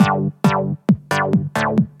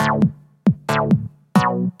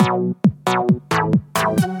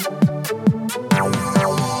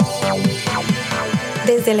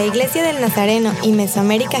Desde la Iglesia del Nazareno y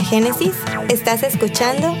Mesoamérica Génesis, estás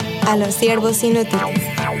escuchando a los siervos inútiles.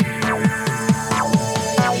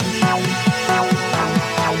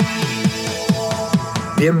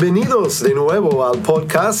 Bienvenidos de nuevo al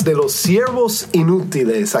podcast de los siervos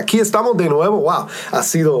inútiles. Aquí estamos de nuevo. Wow, ha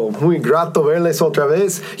sido muy grato verles otra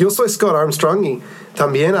vez. Yo soy Scott Armstrong y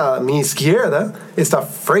también a mi izquierda está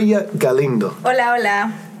Freya Galindo. Hola,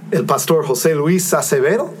 hola. El pastor José Luis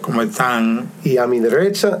Acevedo. ¿Cómo están? Y a mi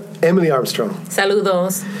derecha, Emily Armstrong.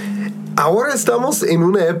 Saludos. Ahora estamos en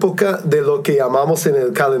una época de lo que llamamos en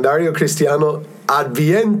el calendario cristiano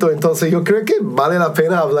Adviento, entonces yo creo que vale la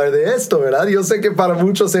pena hablar de esto, ¿verdad? Yo sé que para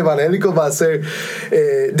muchos evangélicos va a ser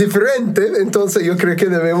diferente, entonces yo creo que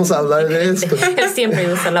debemos hablar de esto. Él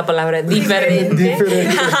siempre usa la palabra diferente.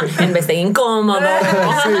 En vez de incómodo.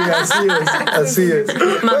 Sí, así es.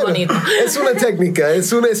 Más bonito. Es una técnica,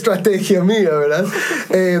 es una estrategia mía, ¿verdad?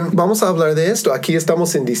 Vamos a hablar de esto. Aquí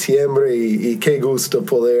estamos en diciembre y qué gusto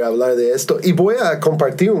poder hablar de esto. Y voy a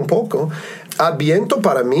compartir un poco. Adviento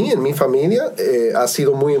para mí, en mi familia, ha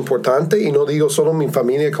sido muy importante, y no digo solo mi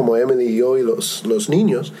familia como Emily y yo y los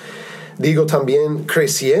niños. Digo también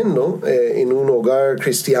creciendo en un hogar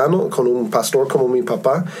cristiano con un pastor como mi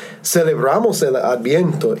papá, celebramos el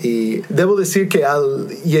Adviento. Y debo decir que al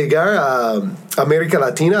llegar a América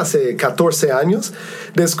Latina hace 14 años,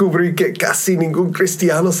 descubrí que casi ningún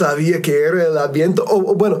cristiano sabía qué era el Adviento.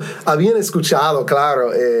 Bueno, habían escuchado,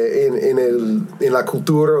 claro, en la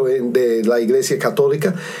cultura de la Iglesia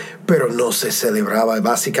Católica, pero no se celebraba.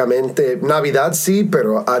 Básicamente, Navidad sí,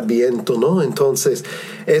 pero Adviento no. Entonces,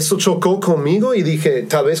 eso chocó conmigo y dije,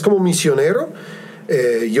 tal vez como misionero,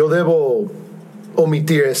 yo debo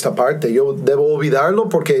omitir esta parte. Yo debo olvidarlo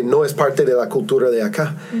porque no es parte de la cultura de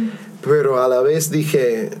acá. Pero a la vez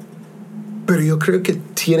dije, pero yo creo que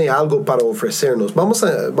tiene algo para ofrecernos. Vamos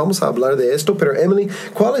a hablar de esto, pero Emily,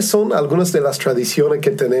 ¿cuáles son algunas de las tradiciones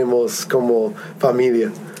que tenemos como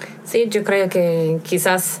familia? Sí, yo creo que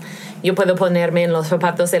quizás yo puedo ponerme en los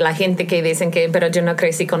zapatos de la gente que dicen que, pero yo no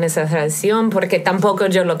crecí con esa tradición, porque tampoco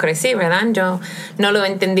yo lo crecí, ¿verdad? Yo no lo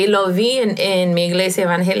entendí, lo vi en mi iglesia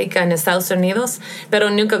evangélica en Estados Unidos,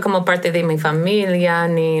 pero nunca como parte de mi familia,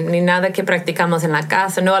 ni nada que practicamos en la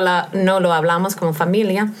casa, no lo hablamos como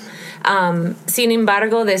familia. Sin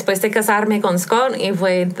embargo, después de casarme con Scott, y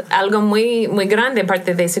fue algo muy, muy grande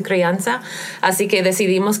parte de su crianza, así que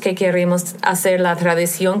decidimos que queríamos hacer la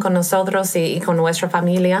tradición con nosotros y con nuestra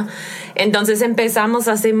familia. Entonces empezamos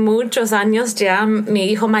hace muchos años ya. Mi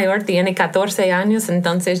hijo mayor tiene 14 años,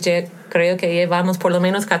 entonces ya creo que llevamos por lo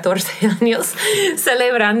menos 14 años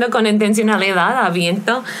celebrando con intencionalidad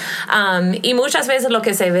Adviento. Y muchas veces lo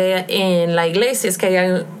que se ve en la iglesia es que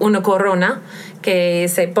hay una corona que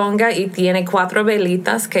se ponga y tiene 4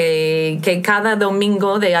 velitas que cada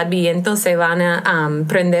domingo de Adviento se van a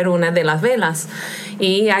prender una de las velas.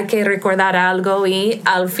 Y hay que recordar algo, y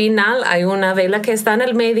al final hay una vela que está en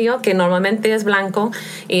el medio, que normalmente es blanco,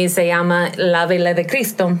 y se llama la vela de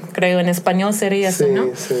Cristo. Creo en español sería eso, ¿no?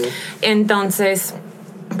 Sí. Entonces,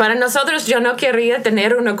 para nosotros, yo no quería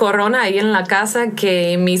tener una corona ahí en la casa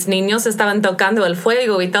que mis niños estaban tocando el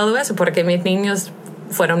fuego y todo eso, porque mis niños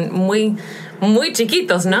fueron muy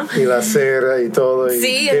chiquitos, ¿no? Y la cera y todo.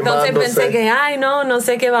 Sí, entonces pensé que, no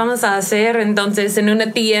sé qué vamos a hacer. Entonces, en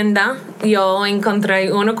una tienda yo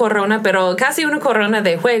encontré una corona, pero casi una corona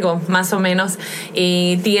de juego, más o menos.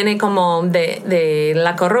 Y tiene como de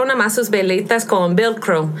la corona más sus velitas con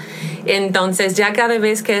velcro. Entonces, ya cada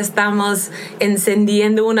vez que estamos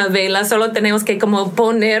encendiendo una vela, solo tenemos que como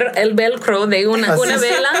poner el velcro de una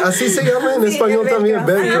vela. Así se llama en español también,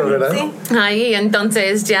 velcro, ¿verdad? Sí. Ahí,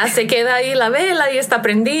 entonces ya se queda ahí la vela y está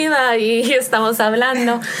prendida y estamos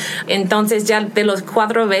hablando. Entonces, ya de los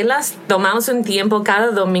 4 velas, tomamos un tiempo cada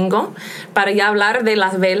domingo para ya hablar de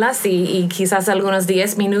las velas y quizás algunos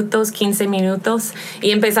 10 minutos, 15 minutos, y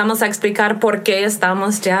empezamos a explicar por qué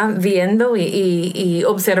estamos ya viendo y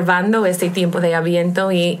observando este tiempo de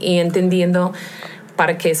Adviento y entendiendo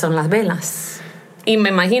para qué son las velas. Y me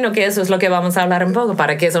imagino que eso es lo que vamos a hablar un poco.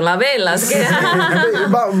 ¿Para qué son las velas?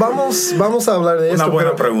 Vamos a hablar de esto. Una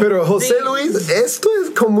buena pregunta. Pero José Luis, ¿esto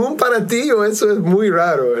es común para ti o eso es muy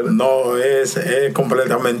raro, verdad? No, es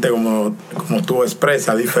completamente como tú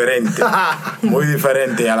expresas, diferente. Muy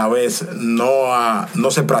diferente, y a la vez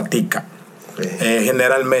no se practica.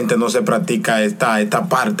 Generalmente no se practica esta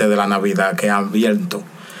parte de la Navidad que es Adviento.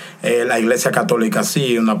 La Iglesia Católica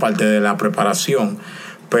sí, una parte de la preparación,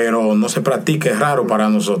 pero no se practica, es raro para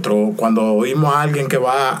nosotros. Cuando oímos a alguien que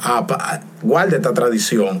va guarda esta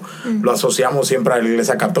tradición, lo asociamos siempre a la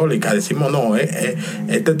Iglesia Católica. Decimos, no,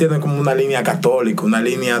 este tiene como una línea católica, una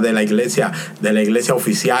línea de la iglesia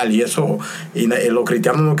oficial, y eso, y los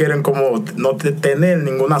cristianos no quieren como no tener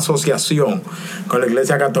ninguna asociación con la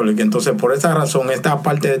Iglesia Católica. Entonces, por esa razón, esta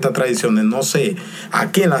parte de estas tradiciones, no sé,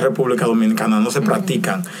 aquí en la República Dominicana no se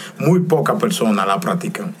practican, muy pocas personas la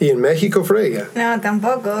practican. ¿Y en México, Freya? No,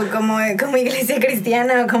 tampoco. Como iglesia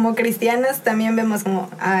cristiana o como cristianos, también vemos como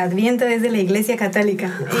Adviento desde la Iglesia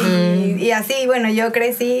Católica. Y así, bueno, yo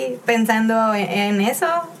crecí pensando en eso,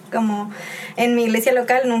 como en mi iglesia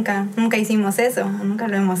local nunca hicimos eso, nunca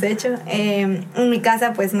lo hemos hecho. En mi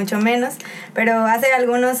casa pues mucho menos, pero hace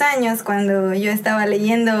algunos años cuando yo estaba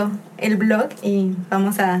leyendo el blog, y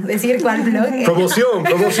vamos a decir cuál blog. Promoción.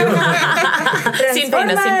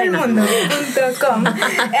 Transformaelmundo.com.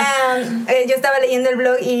 Yo estaba leyendo el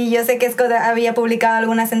blog y yo sé que Scott había publicado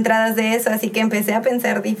algunas entradas de eso, así que empecé a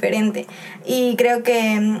pensar diferente. Y creo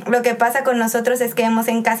que lo que pasa con nosotros es que hemos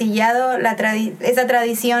encasillado esa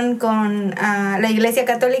tradición con la Iglesia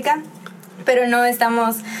Católica, pero no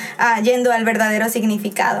estamos yendo al verdadero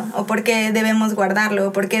significado, o por qué debemos guardarlo,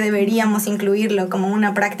 o por qué deberíamos incluirlo como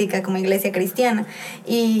una práctica como iglesia cristiana.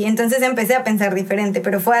 Y entonces empecé a pensar diferente,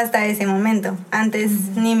 pero fue hasta ese momento. Antes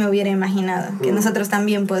ni me hubiera imaginado que nosotros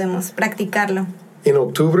también podemos practicarlo. En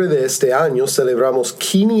octubre de este año celebramos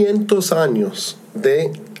 500 años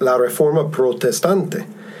de la Reforma Protestante.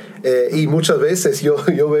 Y muchas veces yo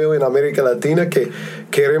veo en América Latina que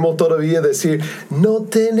queremos todavía decir, no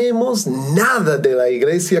tenemos nada de la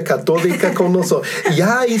Iglesia Católica con nosotros.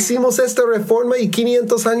 Ya hicimos esta reforma y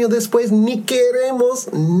 500 años después ni queremos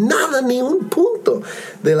nada, ni un punto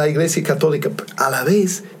de la Iglesia Católica. A la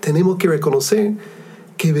vez tenemos que reconocer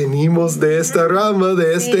que venimos de esta rama,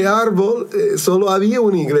 de este árbol. Solo había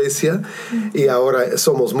una iglesia y ahora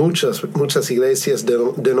somos muchas iglesias,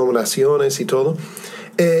 denominaciones y todo.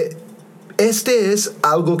 Este es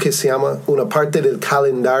algo que se llama una parte del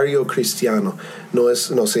calendario cristiano.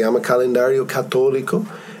 No se llama calendario católico.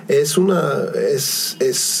 El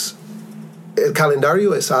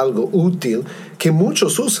calendario es algo útil que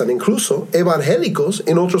muchos usan, incluso evangélicos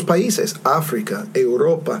en otros países, África,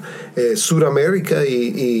 Europa, Sudamérica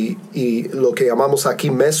y lo que llamamos aquí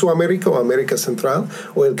Mesoamérica o América Central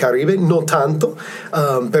o el Caribe, no tanto,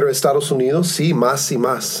 pero Estados Unidos sí, más y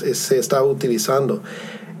más se está utilizando.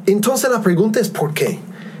 Entonces la pregunta es ¿por qué?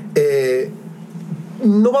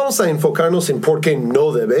 No vamos a enfocarnos en por qué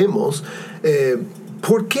no debemos.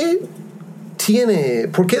 ¿Por qué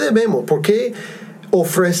debemos? ¿Por qué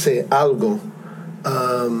ofrece algo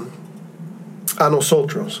a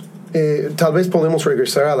nosotros? Tal vez podemos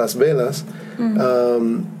regresar a las velas.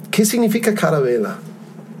 ¿Qué significa cada vela?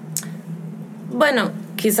 Bueno,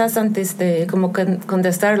 quizás antes de como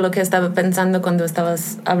contestar lo que estaba pensando cuando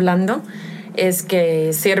estabas hablando, es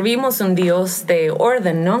que servimos un Dios de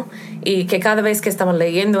orden, ¿no? Y que cada vez que estamos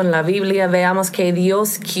leyendo en la Biblia veamos que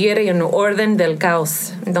Dios quiere un orden del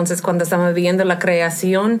caos. Entonces, cuando estamos viendo la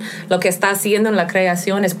creación, lo que está haciendo en la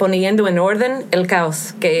creación es poniendo en orden el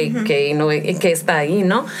caos que está ahí,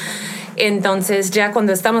 ¿no? Entonces, ya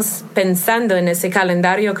cuando estamos pensando en ese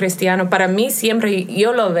calendario cristiano, para mí siempre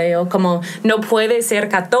yo lo veo como no puede ser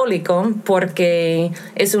católico porque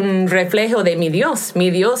es un reflejo de mi Dios.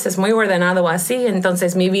 Mi Dios es muy ordenado así,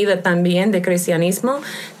 entonces mi vida también de cristianismo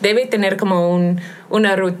debe tener como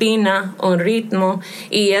una rutina, un ritmo,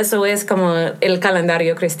 y eso es como el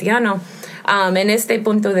calendario cristiano. En este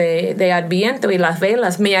punto de Adviento y las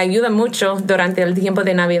velas me ayuda mucho durante el tiempo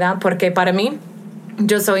de Navidad, porque para mí,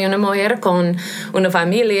 yo soy una mujer con una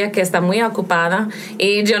familia que está muy ocupada,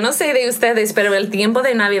 y yo no sé de ustedes, pero el tiempo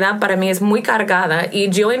de Navidad para mí es muy cargada, y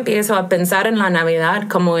yo empiezo a pensar en la Navidad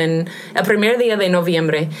como en el primer día de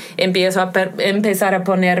noviembre. Empiezo a empezar a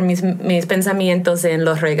poner mis pensamientos en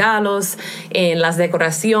los regalos, en las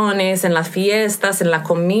decoraciones, en las fiestas, en la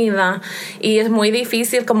comida, y es muy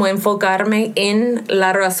difícil como enfocarme en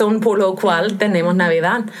la razón por la cual tenemos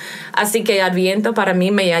Navidad. Así que Adviento para mí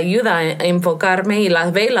me ayuda a enfocarme, y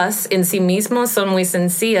las velas en sí mismas son muy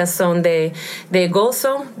sencillas, son de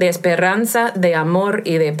gozo, de esperanza, de amor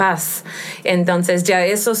y de paz. Entonces ya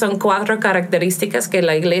esos son 4 características que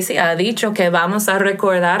la Iglesia ha dicho que vamos a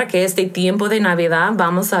recordar, que este tiempo de Navidad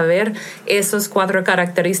vamos a ver esas 4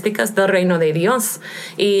 características del reino de Dios.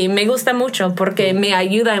 Y me gusta mucho porque me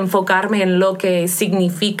ayuda a enfocarme en lo que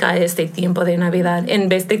significa este tiempo de Navidad en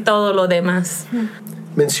vez de todo lo demás.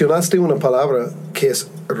 Mencionaste una palabra que es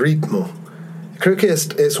ritmo. Creo que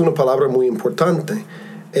es una palabra muy importante.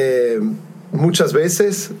 Muchas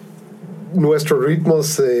veces nuestros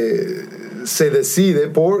ritmos se decide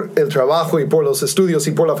por el trabajo y por los estudios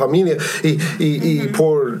y por la familia y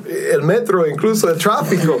por el metro, incluso el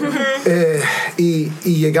tráfico. Y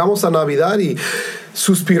llegamos a Navidad y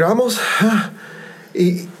suspiramos.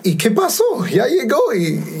 ¿Y qué pasó? Ya llegó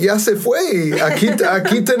y ya se fue. Y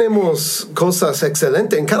aquí tenemos cosas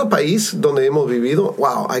excelentes. En cada país donde hemos vivido,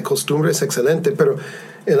 wow, hay costumbres excelentes, pero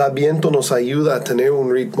el Adviento nos ayuda a tener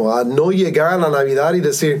un ritmo, a no llegar a la Navidad y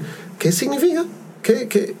decir, ¿qué significa?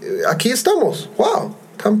 ¿Qué? Aquí estamos, wow,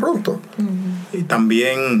 tan pronto. Y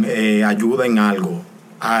también ayuda en algo,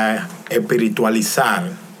 a espiritualizar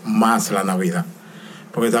más la Navidad.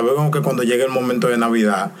 Porque sabemos que cuando llega el momento de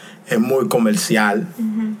Navidad es muy comercial,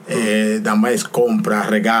 nada más es compra,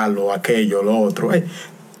 regalo, aquello, lo otro.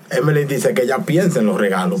 Emily dice que ella piensa en los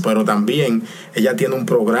regalos, pero también ella tiene un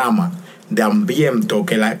programa de ambiente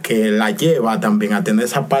que la lleva también a tener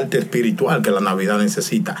esa parte espiritual que la Navidad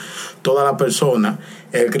necesita. Toda la persona,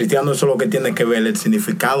 el cristiano, eso es lo que tiene que ver, el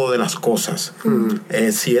significado de las cosas.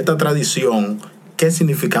 Si esta tradición, ¿qué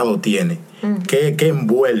significado tiene? ¿Qué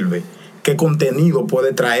envuelve? ¿Qué contenido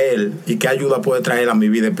puede traer y qué ayuda puede traer a mi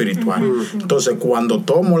vida espiritual? Entonces, cuando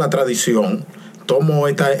tomo la tradición, tomo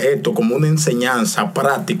esto como una enseñanza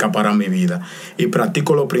práctica para mi vida y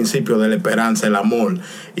practico los principios de la esperanza, el amor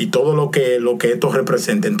y todo lo que esto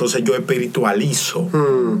representa, entonces yo espiritualizo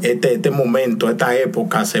este momento, esta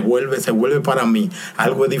época, se vuelve para mí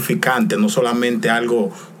algo edificante, no solamente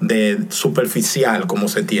algo de superficial como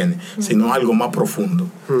se tiene, sino algo más profundo.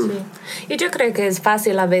 Sí. Y yo creo que es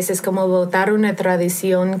fácil a veces como votar una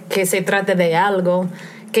tradición que se trata de algo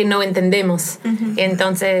que no entendemos.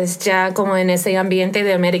 Entonces, ya como en ese ambiente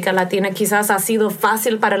de América Latina, quizás ha sido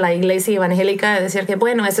fácil para la iglesia evangélica decir que,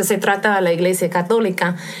 bueno, eso se trata de la iglesia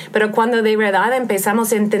católica. Pero cuando de verdad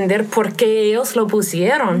empezamos a entender por qué ellos lo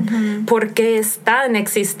pusieron, por qué está en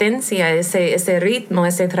existencia ese ritmo,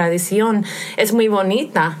 esa tradición, es muy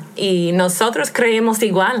bonita. Y nosotros creemos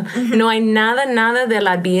igual. No hay nada del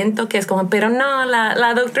Adviento que es como, pero no,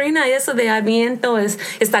 la doctrina eso de Adviento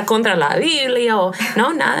está contra la Biblia o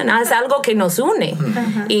no, nada, es algo que nos une.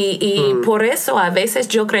 Y por eso a veces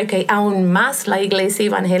yo creo que aún más la iglesia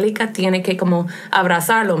evangélica tiene que como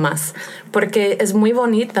abrazarlo más, porque es muy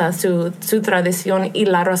bonita su tradición y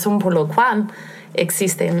la razón por la cual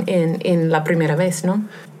existe en la primera vez, ¿no?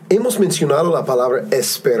 Hemos mencionado la palabra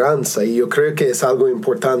esperanza y yo creo que es algo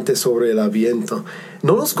importante sobre el Adviento.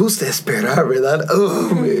 No nos gusta esperar, ¿verdad?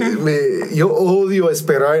 Yo odio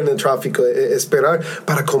esperar en el tráfico, esperar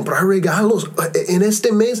para comprar regalos. En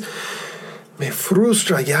este mes me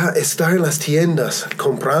frustra ya estar en las tiendas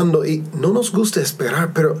comprando y no nos gusta esperar,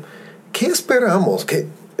 pero ¿qué esperamos? Que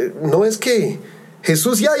no es que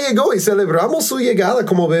Jesús ya llegó y celebramos su llegada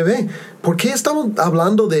como bebé. ¿Por qué estamos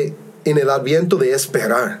hablando en el Adviento de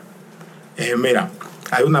esperar? Mira,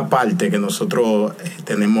 hay una parte que nosotros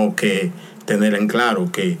tenemos que tener en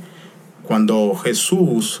claro, que cuando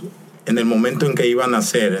Jesús, en el momento en que iba a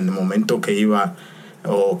nacer, en el momento que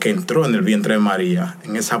entró en el vientre de María,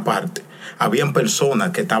 en esa parte, habían personas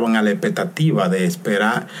que estaban a la expectativa de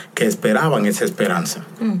esperar, que esperaban esa esperanza.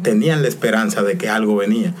 Tenían la esperanza de que algo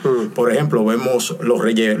venía. Por ejemplo, vemos los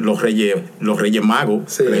reyes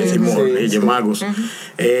magos, reyes magos.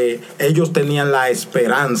 Ellos tenían la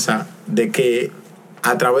esperanza de que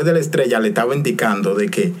a través de la estrella le estaba indicando de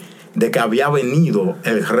que había venido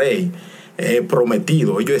el rey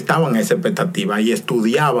prometido. Ellos estaban en esa expectativa y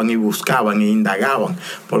estudiaban y buscaban e indagaban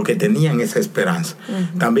porque tenían esa esperanza.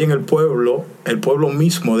 También el pueblo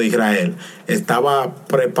mismo de Israel estaba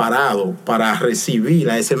preparado para recibir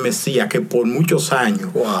a ese Mesías que por muchos años,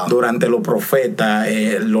 durante los profetas,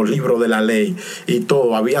 los libros de la ley y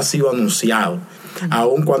todo, había sido anunciado.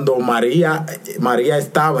 Aun cuando María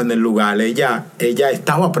estaba en el lugar, ella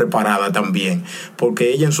estaba preparada también,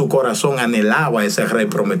 porque ella en su corazón anhelaba ese rey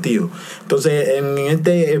prometido. Entonces, en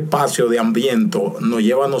este espacio de Adviento nos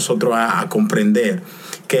lleva a nosotros a comprender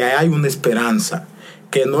que hay una esperanza,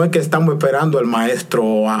 que no es que estamos esperando al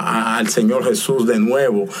Maestro, al Señor Jesús de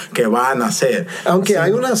nuevo, que va a nacer. Aunque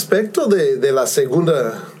hay un aspecto de la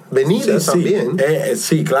segunda venida también.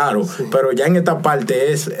 Sí, claro. Sí. Pero ya en esta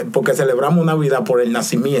parte es porque celebramos Navidad por el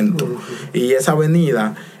nacimiento. Y esa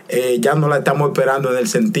venida ya no la estamos esperando en el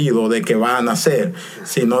sentido de que va a nacer,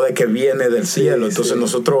 sino de que viene del cielo. Entonces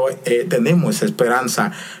nosotros tenemos esa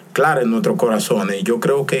esperanza clara en nuestros corazones. Y yo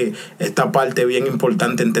creo que esta parte es bien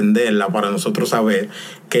importante entenderla para nosotros saber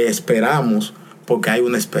que esperamos porque hay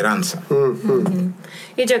una esperanza.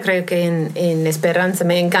 Y yo creo que en esperanza,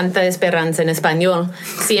 me encanta esperanza en español.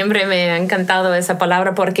 Siempre me ha encantado esa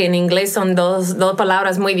palabra porque en inglés son dos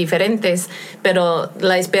palabras muy diferentes, pero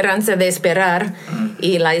la esperanza de esperar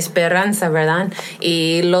y la esperanza, ¿verdad?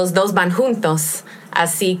 Y los dos van juntos.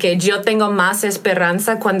 Así que yo tengo más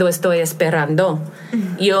esperanza cuando estoy esperando.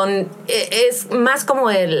 Es más como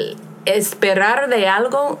el esperar de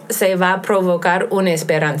algo se va a provocar una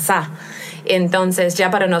esperanza. Entonces, ya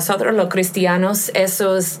para nosotros los cristianos,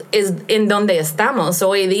 eso es en donde estamos.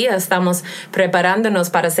 Hoy día estamos preparándonos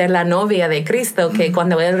para ser la novia de Cristo, que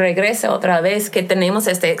cuando Él regrese otra vez, que tenemos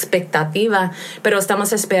esta expectativa, pero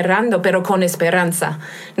estamos esperando, pero con esperanza.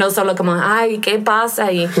 No solo como, ay, ¿qué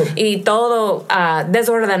pasa? Y todo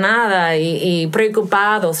desordenada y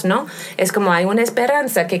preocupados, ¿no? Es como hay una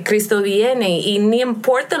esperanza que Cristo viene y ni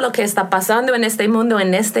importa lo que está pasando en este mundo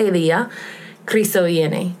en este día, Cristo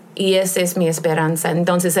viene. Y esa es mi esperanza.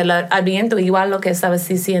 Entonces el Adviento, igual lo que estabas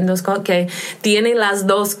diciendo, Scott, que tiene las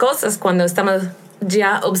dos cosas. Cuando estamos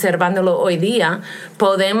ya observándolo hoy día,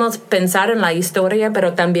 podemos pensar en la historia,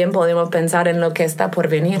 pero también podemos pensar en lo que está por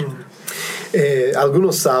venir.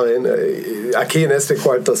 Algunos saben, aquí en este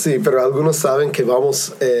cuarto sí, pero algunos saben que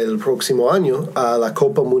vamos el próximo año a la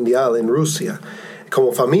Copa Mundial en Rusia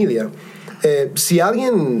como familia. Si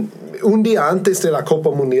alguien un día antes de la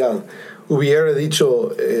Copa Mundial hubiera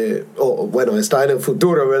dicho, bueno, está en el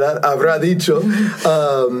futuro, ¿verdad? Habrá dicho,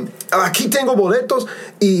 aquí tengo boletos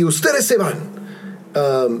y ustedes se van.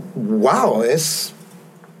 Wow, es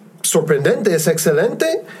sorprendente, es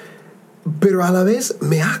excelente, pero a la vez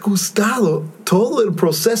me ha gustado todo el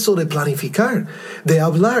proceso de planificar, de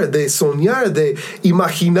hablar, de soñar, de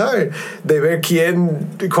imaginar, de ver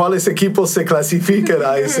cuáles equipos se clasifican.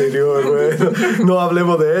 Ay, Señor, bueno, no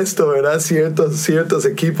hablemos de esto, ¿verdad? Ciertos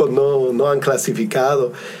equipos no han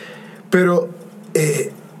clasificado. Pero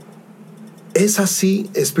es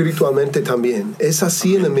así espiritualmente también, es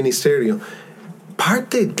así en el ministerio.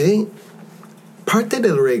 Parte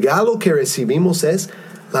del regalo que recibimos es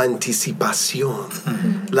la anticipación,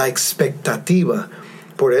 la expectativa.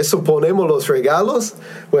 Por eso ponemos los regalos.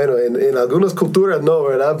 Bueno, en algunas culturas no,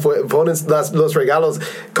 ¿verdad? Ponen los regalos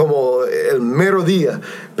como el mero día.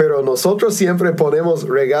 Pero nosotros siempre ponemos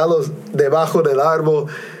regalos debajo del árbol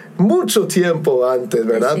mucho tiempo antes,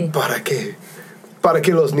 ¿verdad? Sí. ¿Para qué? Para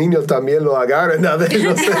que los niños también lo agarren, a ver,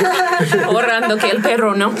 no sé. Ahorrando que el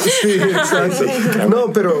perro, ¿no? Sí, exacto.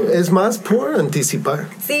 No, pero es más por anticipar.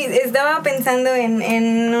 Sí, estaba pensando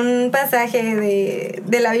en un pasaje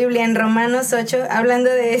de la Biblia en Romanos 8,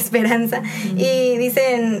 hablando de esperanza, y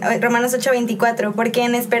dice en Romanos 8:24, porque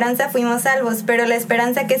en esperanza fuimos salvos, pero la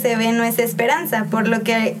esperanza que se ve no es esperanza,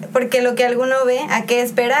 porque lo que alguno ve, ¿a qué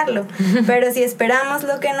esperarlo? Pero si esperamos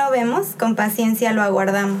lo que no vemos, con paciencia lo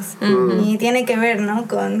aguardamos. Y tiene que ver, ¿no?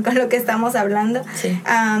 Con lo que estamos hablando. Sí.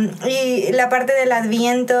 Y la parte del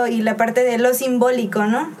Adviento y la parte de lo simbólico,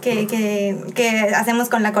 ¿no? Que hacemos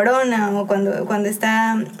con la corona o cuando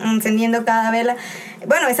está encendiendo cada vela.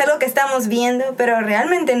 Bueno, es algo que estamos viendo, pero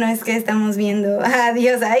realmente no es que estamos viendo a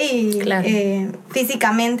Dios ahí, claro,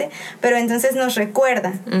 físicamente, pero entonces nos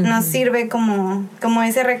recuerda, nos sirve como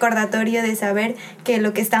ese recordatorio de saber que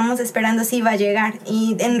lo que estamos esperando sí va a llegar.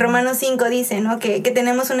 Y en Romanos 5 dice, ¿no? que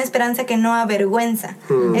tenemos una esperanza que no avergüenza,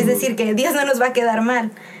 es decir, que Dios no nos va a quedar mal.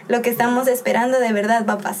 Lo que estamos esperando de verdad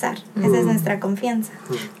va a pasar. Esa es nuestra confianza.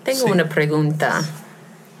 Tengo una pregunta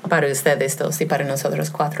para ustedes dos y para nosotros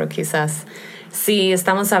cuatro, quizás. Sí,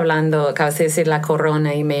 estamos hablando, acabas de decir la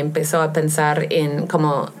corona, y me empezó a pensar en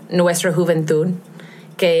como nuestra juventud,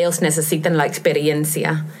 que ellos necesitan la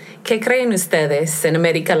experiencia. ¿Qué creen ustedes en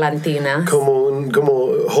América Latina? Como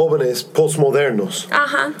jóvenes postmodernos.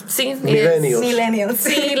 Ajá, sí. Millennials.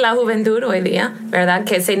 Sí, la juventud hoy día, ¿verdad?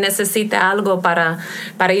 Que se necesita algo para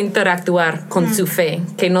interactuar con su fe,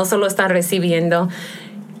 que no solo están recibiendo.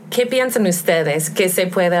 ¿Qué piensan ustedes que se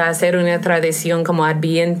puede hacer una tradición como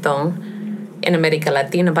Adviento en América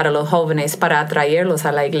Latina para los jóvenes, para atraerlos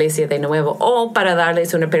a la iglesia de nuevo o para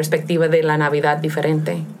darles una perspectiva de la Navidad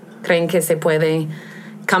diferente? ¿Creen que se puede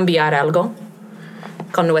cambiar algo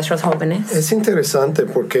con nuestros jóvenes? Es interesante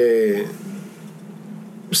porque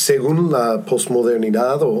según la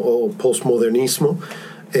posmodernidad o posmodernismo,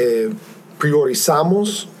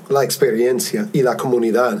 priorizamos la experiencia y la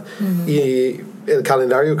comunidad. Y el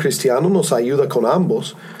calendario cristiano nos ayuda con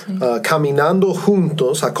ambos, caminando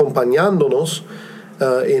juntos, acompañándonos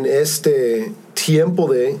en este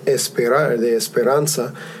tiempo de esperar, de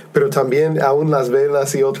esperanza, pero también aún las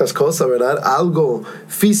velas y otras cosas, ¿verdad? Algo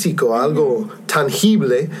físico, algo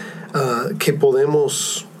tangible que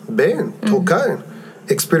podemos ver, tocar,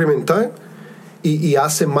 experimentar. y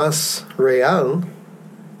hace más real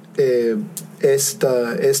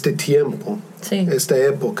este tiempo, Sí. esta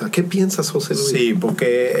época. ¿Qué piensas, José Luis? Sí,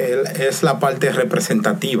 porque es la parte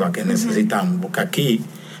representativa que necesitamos, porque aquí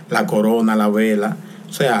la corona, la vela,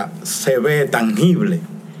 o sea, se ve tangible,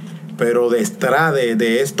 pero detrás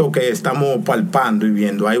de esto que estamos palpando y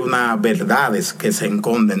viendo hay unas verdades que se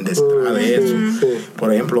esconden detrás de eso. Sí.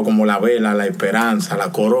 Por ejemplo, como la vela, la esperanza,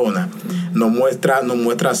 la corona, nos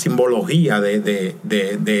muestra simbología de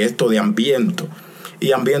esto de ambiente.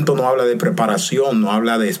 Y ambiente no habla de preparación, no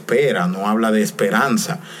habla de espera, no habla de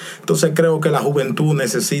esperanza. Entonces creo que la juventud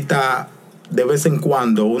necesita de vez en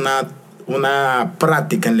cuando una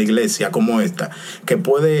práctica en la iglesia como esta, que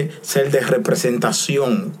puede ser de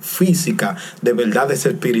representación física de verdades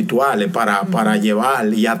espirituales para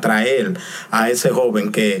llevar y atraer a ese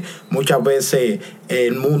joven que muchas veces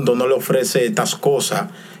el mundo no le ofrece estas cosas.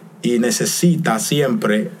 Y necesita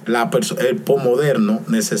siempre, el posmoderno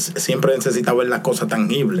siempre necesita ver las cosas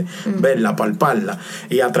tangibles, verla, palparla,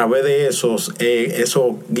 y a través de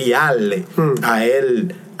eso guiarle a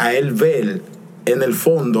él ver en el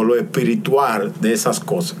fondo lo espiritual de esas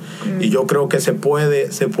cosas. Y yo creo que se puede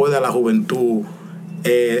a la juventud,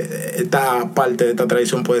 esta parte de esta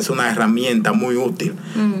tradición puede ser una herramienta muy útil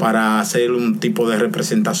para hacer un tipo de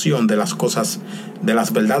representación de las cosas, de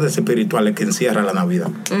las verdades espirituales que encierra la Navidad.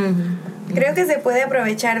 Creo que se puede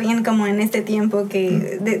aprovechar bien como en este tiempo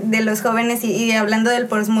que de los jóvenes y hablando del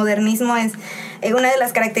posmodernismo es una de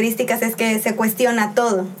las características es que se cuestiona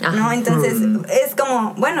todo, ¿no? Entonces es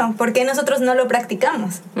como, bueno, ¿por qué nosotros no lo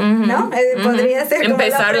practicamos? ¿No? Podría ser como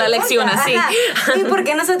empezar la lección así. ¿Y por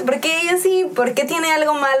qué ellos sí? ¿Por qué tiene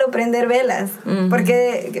algo malo prender velas?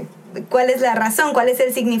 Porque ¿cuál es la razón? ¿Cuál es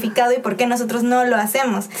el significado? ¿Y por qué nosotros no lo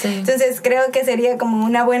hacemos? Sí. Entonces creo que sería como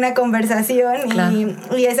una buena conversación Claro.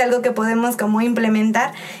 y es algo que podemos como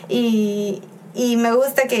implementar y me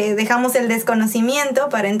gusta que dejamos el desconocimiento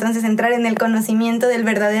para entonces entrar en el conocimiento del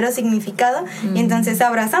verdadero significado y entonces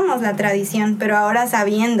abrazamos la tradición, pero ahora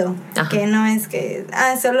sabiendo que no es que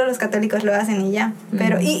solo los católicos lo hacen y ya.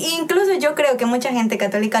 Pero incluso yo creo que mucha gente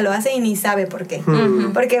católica lo hace y ni sabe por qué.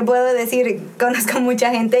 Porque puedo decir, conozco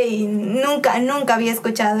mucha gente y nunca había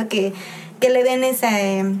escuchado que le den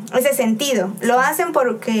ese sentido. Lo hacen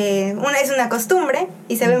porque es una costumbre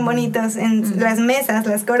y se ven bonitos en las mesas,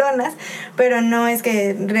 las coronas, pero no es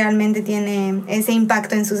que realmente tiene ese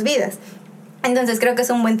impacto en sus vidas. Entonces creo que es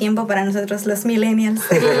un buen tiempo para nosotros los millennials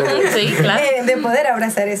Sí, claro. de poder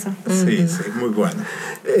abrazar eso. Sí, muy bueno.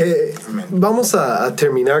 Vamos a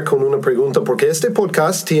terminar con una pregunta, porque este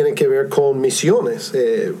podcast tiene que ver con misiones.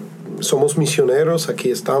 Somos misioneros, aquí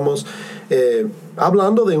estamos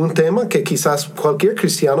hablando de un tema que quizás cualquier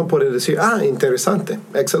cristiano puede decir, interesante,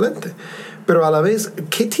 excelente. Pero a la vez,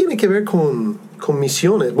 ¿qué tiene que ver con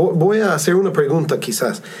misiones? Voy a hacer una pregunta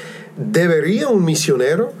quizás. ¿Debería un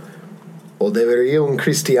misionero o debería un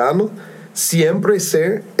cristiano siempre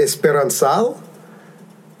ser esperanzado?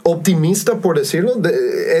 ¿Optimista, por decirlo?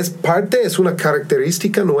 ¿Es una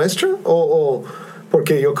característica nuestra? ¿O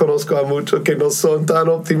porque yo conozco a muchos que no son tan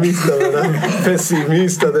optimistas, ¿verdad?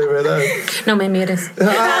 Pesimistas, de verdad. No me mires.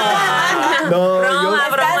 No,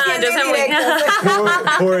 Broma, yo soy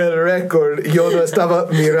muy... por el récord, yo no estaba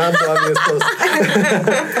mirando a mi esposa.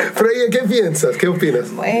 Freya, ¿qué piensas? ¿Qué opinas?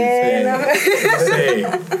 Bueno. Sí.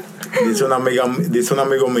 Dice un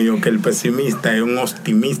amigo mío que el pesimista es un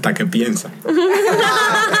optimista que piensa.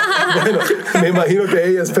 Bueno, me imagino que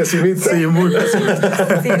ella es pesimista. Sí, muy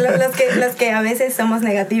pesimista. Sí, los que a veces somos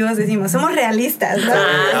negativos decimos, somos realistas, ¿no?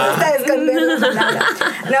 Nos gusta escondernos.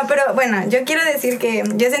 No, pero bueno, yo quiero decir que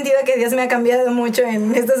yo he sentido que Dios me ha cambiado mucho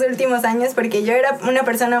en estos últimos años porque yo era una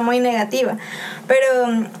persona muy negativa, pero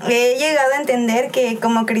he llegado a entender que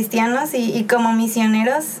como cristianos y como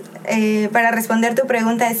misioneros, para responder tu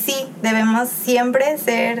pregunta es sí, debemos siempre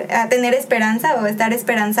tener esperanza o estar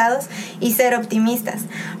esperanzados y ser optimistas,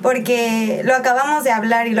 porque lo acabamos de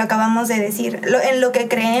hablar y lo acabamos de decir, en lo que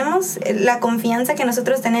creemos, la confianza que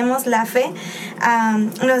nosotros tenemos, la fe,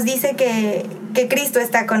 nos dice que Cristo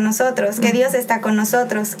está con nosotros, que Dios está con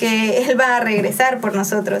nosotros, que Él va a regresar por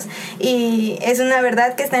nosotros y es una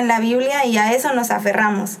verdad que está en la Biblia y a eso nos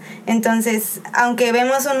aferramos. Entonces, aunque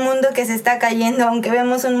vemos un mundo que se está cayendo, aunque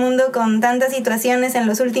vemos un mundo con tantas situaciones en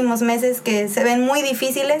los últimos meses que se ven muy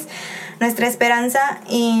difíciles, nuestra esperanza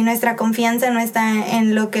y nuestra confianza no está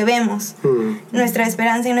en lo que vemos. Nuestra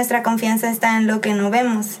esperanza y nuestra confianza está en lo que no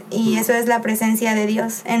vemos. Y eso es la presencia de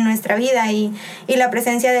Dios en nuestra vida. Y la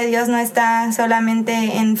presencia de Dios no está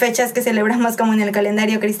solamente en fechas que celebramos como en el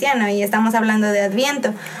calendario cristiano. Y estamos hablando de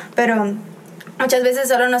Adviento. Pero muchas veces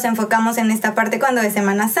solo nos enfocamos en esta parte cuando es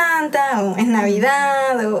Semana Santa o en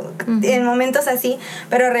Navidad o en momentos así,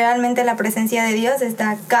 pero realmente la presencia de Dios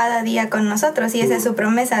está cada día con nosotros y esa es su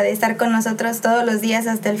promesa de estar con nosotros todos los días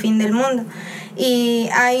hasta el fin del mundo. Y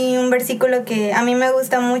hay un versículo que a mí me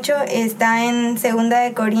gusta mucho, está en 2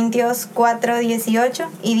 Corintios 4:18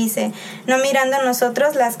 y dice: no mirando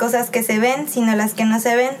nosotros las cosas que se ven, sino las que no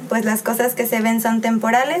se ven, pues las cosas que se ven son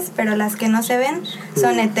temporales, pero las que no se ven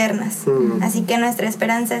son eternas. Así que nuestra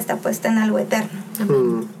esperanza está puesta en algo eterno.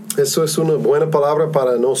 Eso es una buena palabra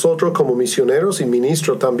para nosotros como misioneros y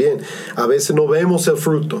ministros también. A veces no vemos el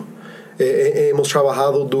fruto. Hemos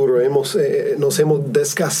trabajado duro, nos hemos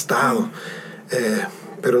desgastado,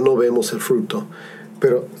 pero no vemos el fruto.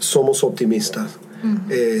 Pero somos optimistas.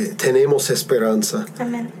 Tenemos esperanza.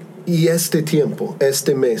 Amén. Y este tiempo,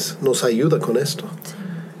 este mes, nos ayuda con esto.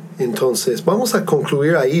 Entonces, vamos a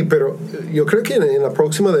concluir ahí, pero yo creo que en la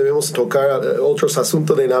próxima debemos tocar otros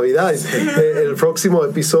asuntos de Navidad. El próximo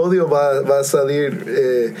episodio va a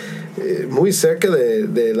salir muy cerca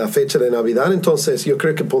de la fecha de Navidad, entonces yo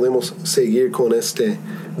creo que podemos seguir con este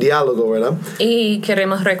diálogo, ¿verdad? Y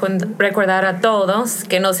queremos recordar a todos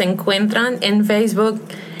que nos encuentran en Facebook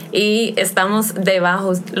y estamos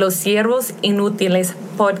debajo Los Siervos Inútiles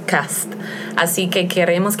Podcast. Así que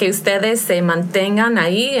queremos que ustedes se mantengan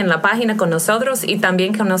ahí en la página con nosotros y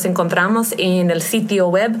también que nos encontramos en el sitio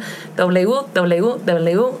web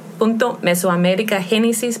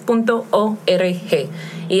www.mesoamericagenesis.org.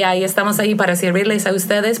 Y ahí estamos ahí para servirles a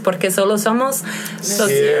ustedes porque solo somos los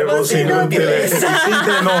siervos inútiles. Y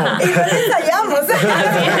no ensayamos.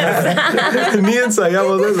 Ni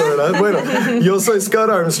ensayamos eso, ¿verdad? Bueno, yo soy Scott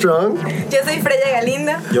Armstrong. Yo soy Freya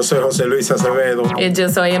Galindo. Yo soy José Luis Acevedo. Y yo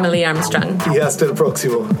soy Emily Armstrong. Y hasta el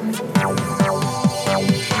próximo.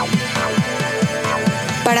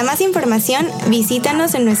 Para más información,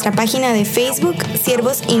 visítanos en nuestra página de Facebook,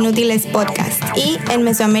 Siervos Inútiles Podcast, y en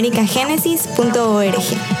mesoamericagenesis.org.